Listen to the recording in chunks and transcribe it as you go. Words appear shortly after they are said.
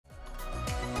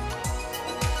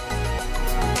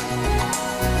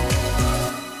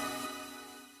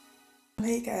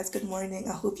guys, good morning.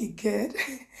 I hope you're good.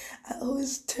 I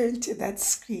always turn to that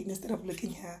screen instead of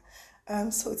looking here.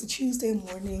 So it's a Tuesday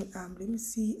morning. Let me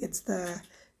see. It's the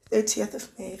 30th of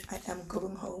May. I am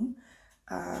going home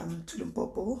to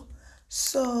Limpopo.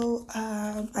 So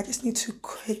I just need to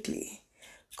quickly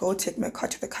go take my car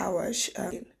to the car wash.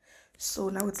 So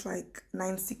now it's like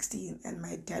 9:16 and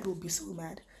my dad will be so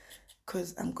mad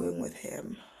because I'm going with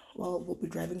him. Well, we'll be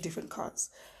driving different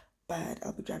cars, but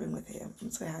I'll be driving with him.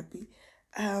 I'm so happy.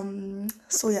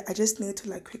 So yeah, I just need to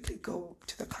like quickly go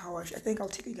to the car wash. I think I'll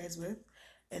take you guys with,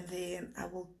 and then I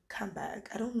will come back.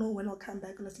 I don't know when I'll come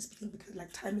back, honestly speaking, because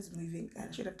like time is moving and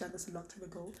I should have done this a long time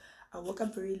ago. I woke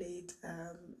up very late,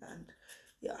 and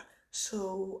yeah,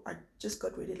 so I just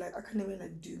got ready. Like I can't even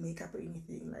like do makeup or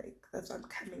anything. Like that's why I'm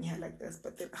coming here like this,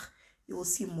 but then you will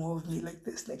see more of me like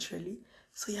this naturally.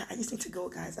 So yeah, I just need to go,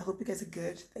 guys. I hope you guys are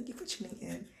good. Thank you for tuning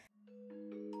in.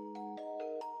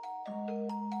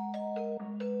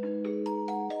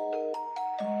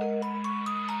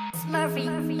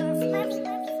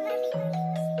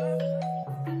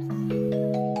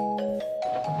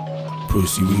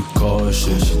 Proceed with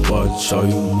caution, watch how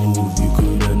you move, you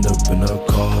could end up in a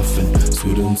coffin.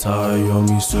 Suit and tie on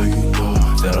me so you know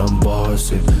that I'm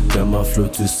bossing. Get my flow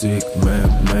to sick,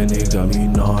 man, it got me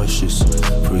nauseous.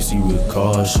 Proceed with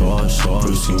caution,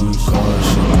 proceed with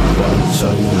caution. Watch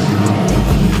how you move, you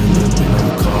could end up in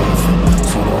a coffin.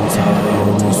 Suit and tie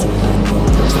on me so you know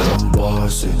that I'm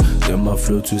bossing. Get my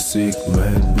flow to sick,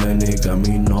 man, it got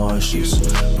me nauseous.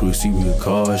 Proceed with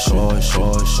caution.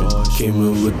 Came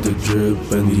in with the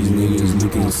drip and these niggas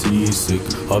looking seasick.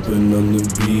 Hopping on the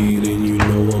beat and you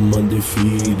know I'm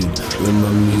undefeated. When my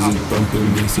music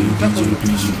bumping, they say DJ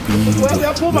PGP.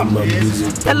 When my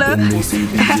music bumping, they say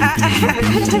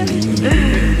DJ PGP.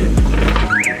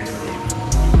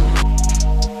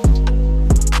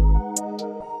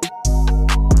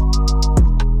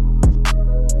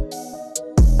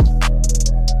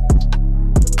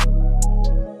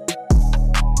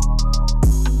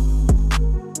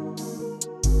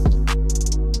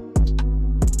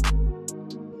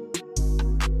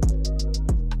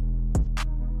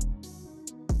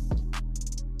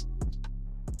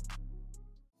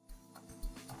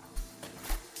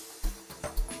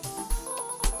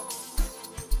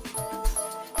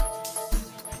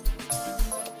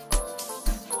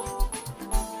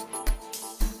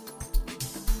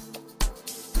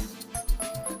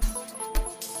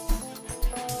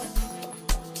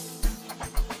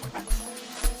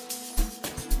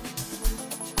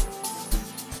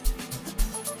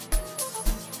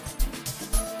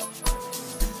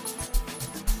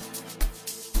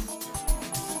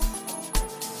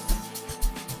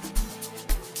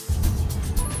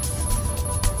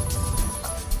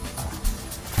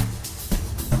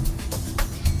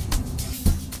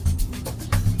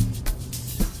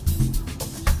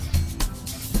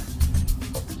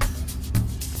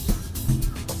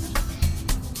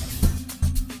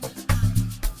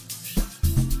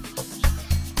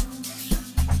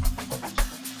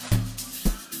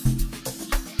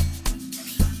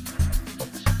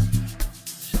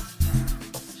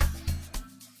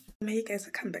 Hey guys, I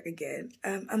come back again.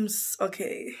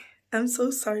 Okay. I'm so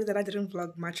sorry that I didn't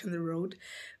vlog much on the road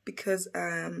because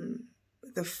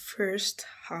the first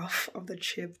half of the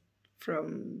trip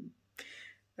from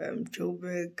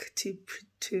Joburg to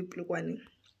Polokwane,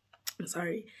 I'm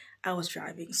sorry, I was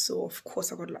driving, so of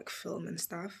course I got like film and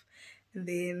stuff. And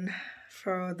then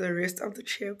for the rest of the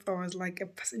trip, I was like a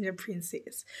passenger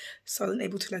princess, so I wasn't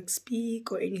able to like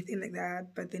speak or anything like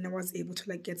that. But then I was able to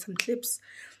like get some clips.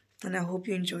 And I hope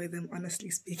you enjoy them,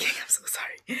 honestly speaking. I'm so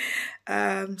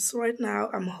sorry. So right now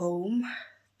I'm home.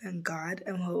 Thank God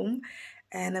I'm home.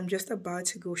 And I'm just about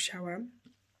to go shower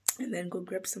and then go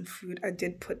grab some food. I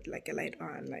did put like a light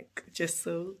on, like just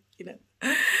so, you know,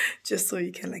 just so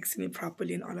you can like see me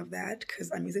properly and all of that.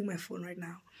 Because I'm using my phone right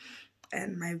now.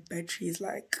 And my battery is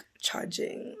like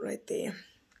charging right there.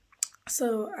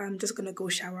 So I'm just going to go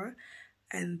shower.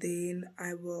 And then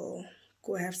I will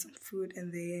go have some food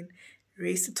and then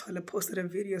Race to Toilet posted a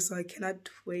video, so I cannot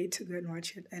wait to go and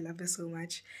watch it. I love it so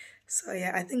much. So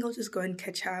yeah, I think I'll just go and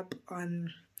catch up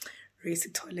on Race to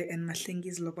Toilet and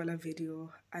Mahlengi's Lobola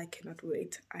video. I cannot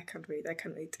wait. I can't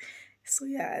wait. So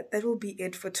yeah, that will be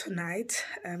it for tonight.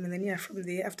 And then yeah, from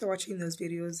there, after watching those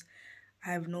videos,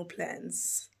 I have no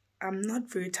plans. I'm not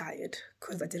very tired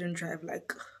because I didn't drive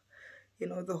like, you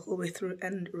know, the whole way through,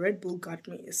 and Red Bull got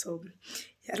me. So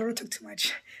yeah, I don't want to talk too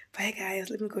much. Bye guys,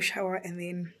 let me go shower and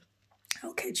then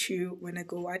I'll catch you when I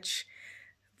go watch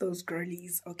those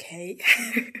girlies, okay?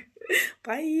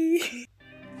 Bye.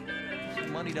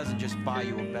 money doesn't just buy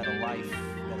you a better life,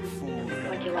 better food,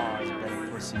 better cars, better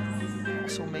pussy. It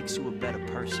also makes you a better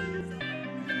person.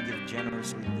 You can give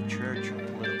generously to the church or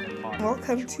political party.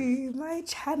 Welcome to my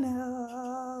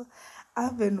channel.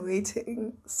 I've been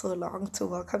waiting so long to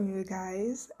welcome you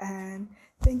guys, and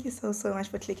thank you so much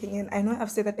for clicking in. I know I've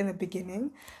said that in the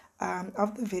beginning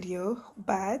of the video,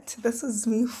 but this is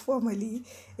me formally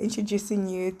introducing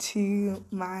you to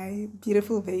my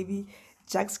beautiful baby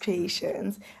Jack's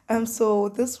Creations. So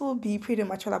this will be pretty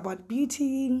much all about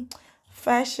beauty,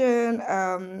 fashion,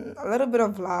 a little bit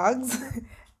of vlogs,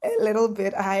 a little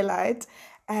bit highlight,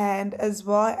 and as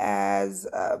well as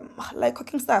like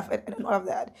cooking stuff and all of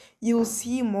that. You'll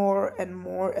see more and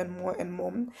more and more and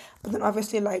more. But then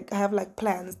obviously, like, I have like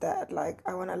plans that like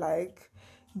I want to like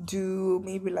do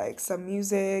maybe like some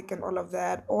music and all of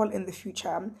that all in the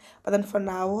future. But then for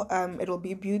now, it'll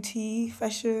be beauty,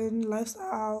 fashion,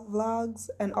 lifestyle, vlogs,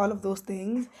 and all of those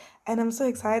things. And I'm so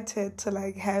excited to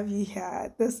like have you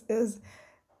here. This is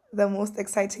the most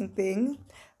exciting thing.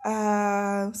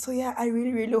 So yeah, I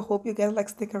really hope you guys like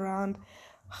stick around.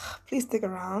 Please stick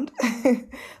around.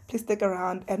 Please stick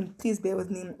around, and please bear with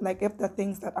me. Like, if the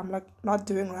things that I'm like not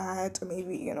doing right, or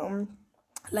maybe, you know,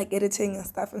 like editing and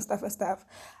stuff,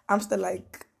 I'm still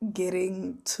like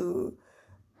getting to,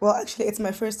 well, actually it's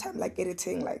my first time like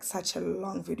editing like such a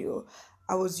long video.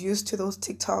 I was used to those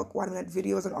TikTok 1-minute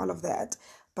videos and all of that,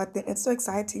 but then it's so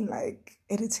exciting like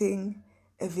editing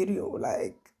a video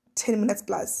like 10 minutes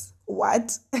plus.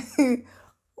 What?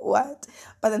 What?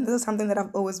 But then this is something that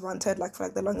I've always wanted like for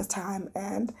like the longest time,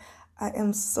 and I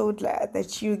am so glad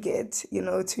that you get, you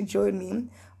know, to join me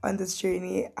on this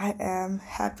journey. I am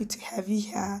happy to have you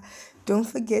here. Don't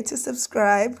forget to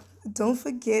subscribe. Don't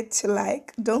forget to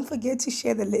like. Don't forget to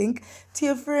share the link to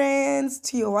your friends,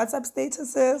 to your WhatsApp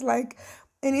statuses, like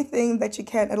anything that you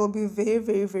can. It'll be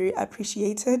very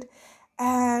appreciated.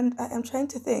 And I am trying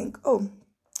to think. Oh,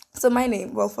 so my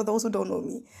name, well, for those who don't know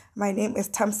me, my name is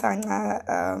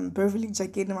Tamsanga Beverly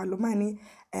Jageni Malumani,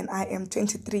 and I am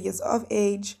 23 years of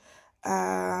age.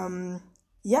 Yeah,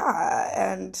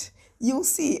 and you'll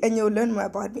see and you'll learn more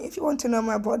about me. If you want to know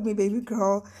more about me, baby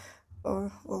girl,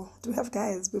 or, well, do we have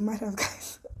guys? We might have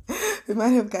guys. We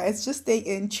might have guys. Just stay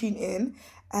in, tune in,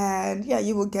 and yeah,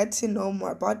 you will get to know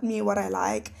more about me, what I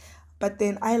like. But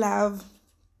then I'm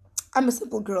a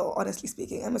simple girl, honestly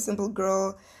speaking. I'm a simple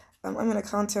girl. I'm an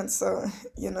accountant, so,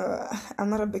 you know, I'm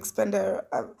not a big spender.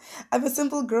 I'm a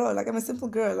simple girl,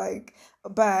 like,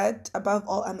 but above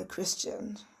all, I'm a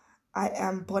Christian. I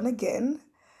am born again,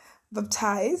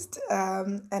 baptized,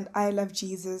 and I love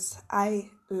Jesus. I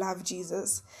love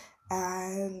Jesus.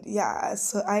 And yeah,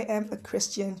 so I am a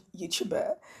Christian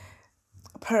YouTuber.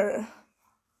 Per,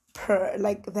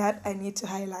 like that, I need to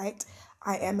highlight,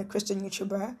 I am a Christian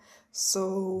YouTuber.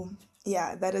 So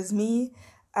yeah, that is me.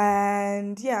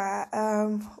 And yeah,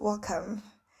 welcome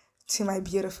to my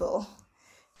beautiful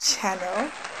channel,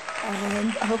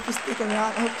 and I hope you stick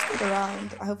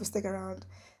around. I hope you stick around.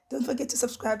 Don't forget to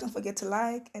subscribe, don't forget to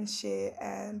like and share,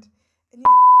 and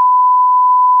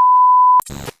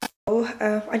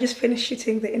yeah. I just finished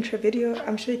shooting the intro video.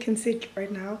 I'm sure you can see it right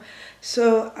now.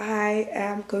 So I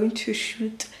am going to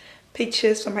shoot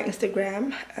pictures for my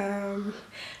Instagram,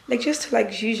 like just to like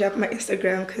zhuzh up my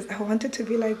Instagram, because I want it to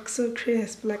be like so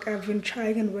crisp. Like, I've been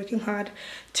trying and working hard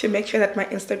to make sure that my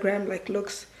Instagram like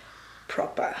looks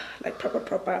proper, like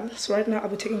proper. So right now I'll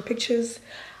be taking pictures.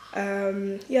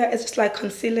 Yeah, it's just like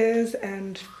concealers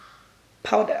and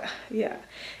powder, yeah.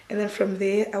 And then from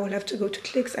there I will have to go to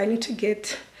Clicks. I need to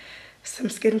get some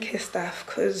skincare stuff,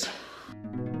 because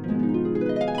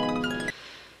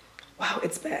wow,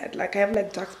 it's bad. Like, I have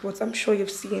like dark spots. I'm sure you've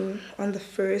seen on the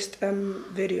first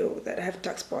video that I have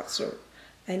dark spots, so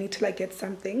I need to like get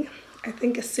something. I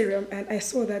think a serum, and I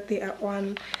saw that they are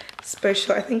on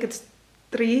special. I think it's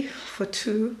 3 for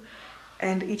 2,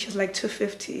 and each is like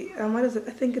 250. What is it?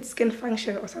 I think it's Skin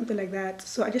Function or something like that.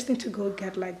 So I just need to go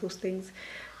get like those things.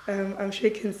 I'm sure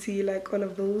you can see like all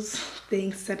of those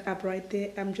things set up right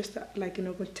there. I'm just like, you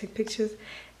know, going to take pictures,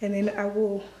 and then I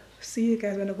will see you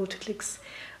guys when I go to Clicks.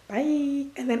 Bye.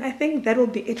 And then I think that will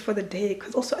be it for the day,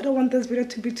 because also I don't want this video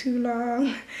to be too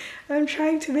long. I'm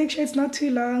trying to make sure it's not too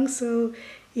long. So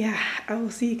yeah, I will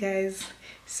see you guys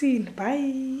soon.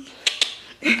 Bye.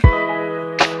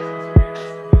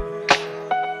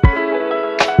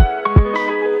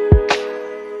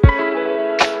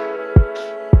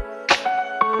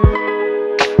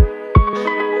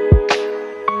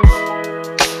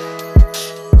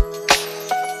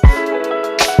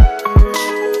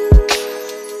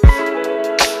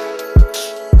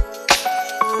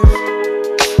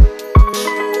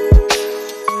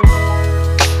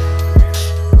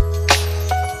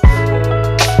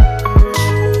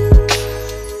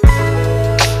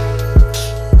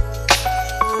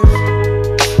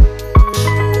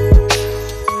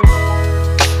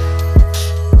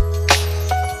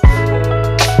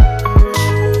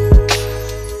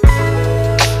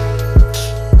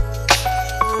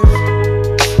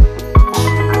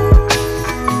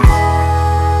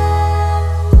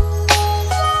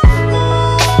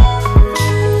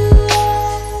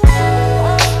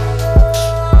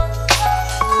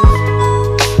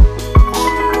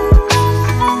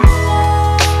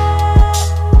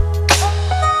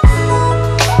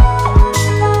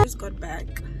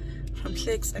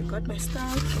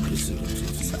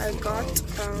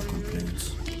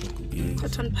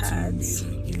 cotton pads,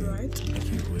 right?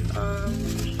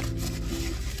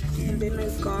 And then I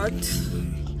got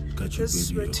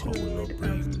this retinol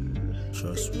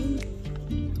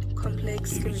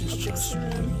complex skin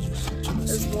serum,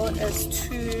 as well as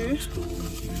two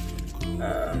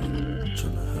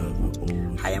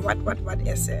what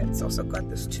assets. Also got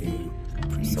this too.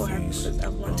 I'm so happy because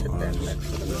I've wanted them like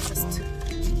for the longest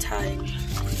time.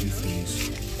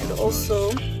 And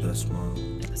also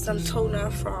some toner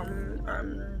from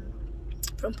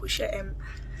Pusha M.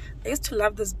 I used to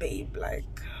love this babe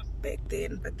like back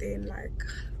then, but then like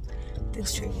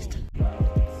things changed.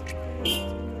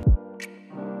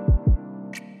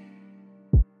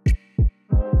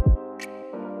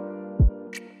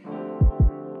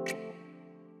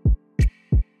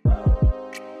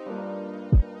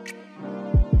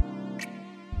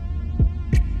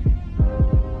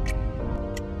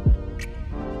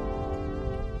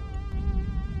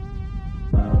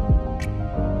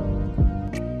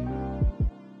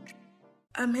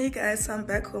 Hey guys, so I'm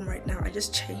back home right now. I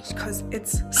just changed because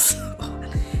it's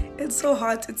so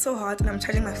hot and I'm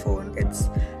charging my phone. It's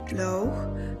low,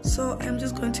 so I'm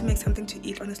just going to make something to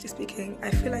eat. Honestly speaking,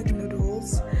 I feel like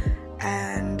noodles,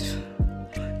 and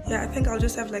yeah, I think I'll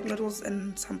just have like noodles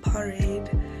and some porridge,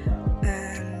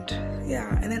 and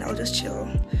yeah, and then I'll just chill.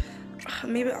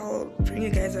 Maybe I'll bring you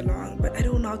guys along, but I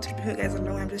don't know how to bring you guys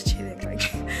along. I'm just chilling. Like,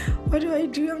 what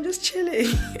do? I'm just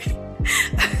chilling.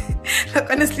 Like,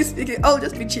 honestly speaking, I'll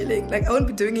just be chilling. Like, I won't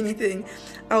be doing anything.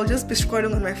 I'll just be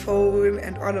scrolling on my phone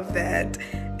and all of that.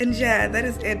 And yeah, that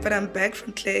is it. But I'm back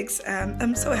from clicks.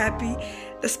 I'm so happy.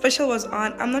 The special was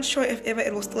on. I'm not sure if ever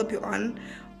it will still be on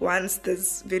once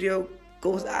this video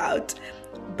goes out.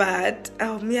 But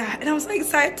yeah, and I'm so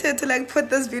excited to like put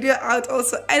this video out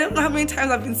also. I don't know how many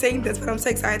times I've been saying this, but I'm so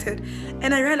excited.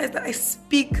 And I realized that I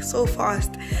speak so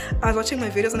fast. I was watching my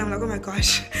videos and I'm like, oh my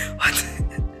gosh, what?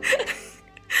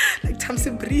 Like, time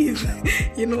to breathe,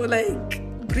 you know, like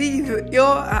breathe,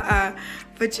 yo.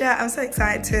 But yeah, I'm so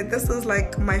excited. This is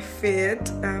like my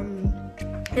fit.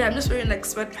 Yeah, I'm just wearing like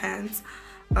sweatpants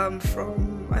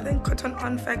from I think Cotton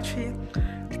On Factory,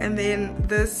 and then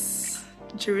this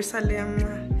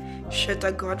Jerusalem shirt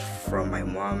I got from my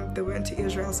mom. They went to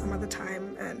Israel some other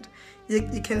time, and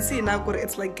you can see now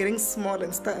it's like getting small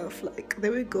and stuff. Like,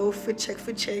 there we go, fit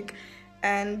check,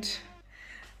 and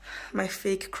my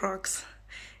fake Crocs.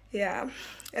 Yeah,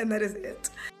 and that is it.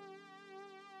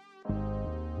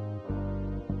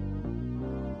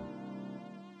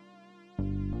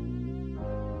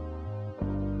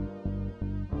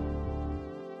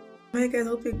 Hey guys,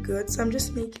 hope you're good. So I'm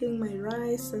just making my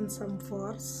rice and some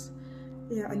vors.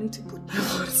 Yeah, I need to put my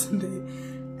vors in there,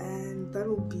 and that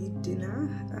will be dinner.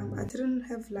 I didn't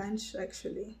have lunch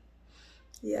actually.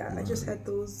 Yeah, I just had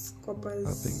those coppers,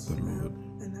 I think the Lord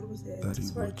and that was it. that He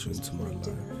So I watched into my life.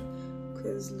 dinner.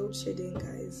 Because load shedding,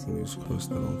 guys. Fingers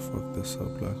crossed I don't fuck this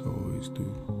up like I always do.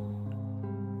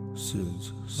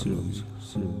 Sins.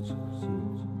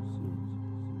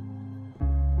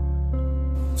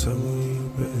 Tell me where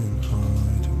you've been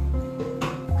hiding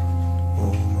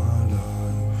all my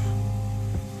life.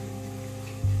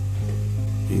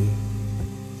 Yeah.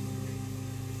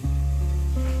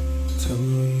 Tell me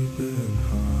where you've been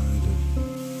hiding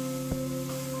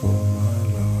all my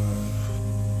life.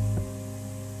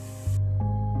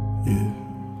 Yeah.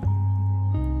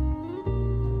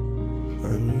 I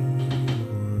knew you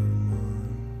were mine.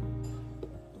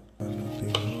 I looked in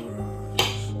your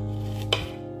eyes.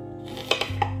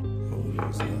 All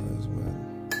those lies, man.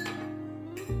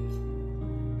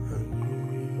 I knew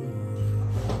you were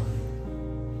mine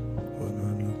when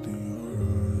I looked in your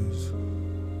eyes.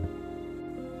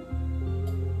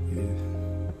 Yeah.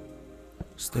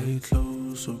 Stay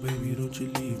close, so baby, don't you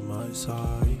leave my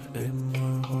side. In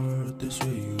my heart, this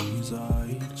way you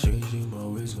reside. Changing my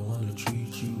ways, I wanna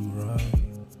treat you right.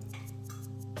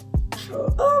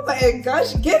 Oh my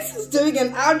gosh, guess who's doing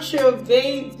an outro,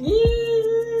 baby?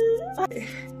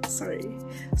 Sorry.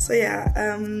 So yeah,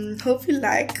 hope you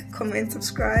like, comment,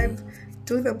 subscribe,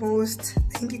 do the most.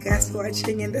 Thank you guys for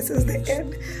watching, and this is the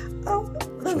end of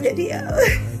the video.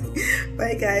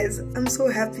 Bye guys, I'm so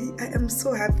happy. I am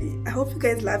so happy. I hope you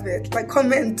guys love it. Like,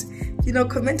 comment, you know,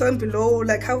 comment down below,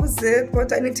 like, how was it, what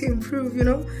do I need to improve, you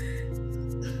know?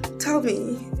 Tell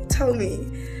me.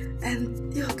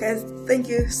 And yo guys, thank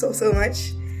you so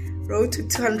much. Road to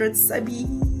 200 subbies.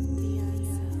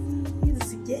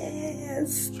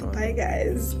 Yes. Bye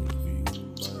guys.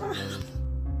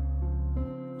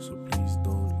 So please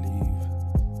don't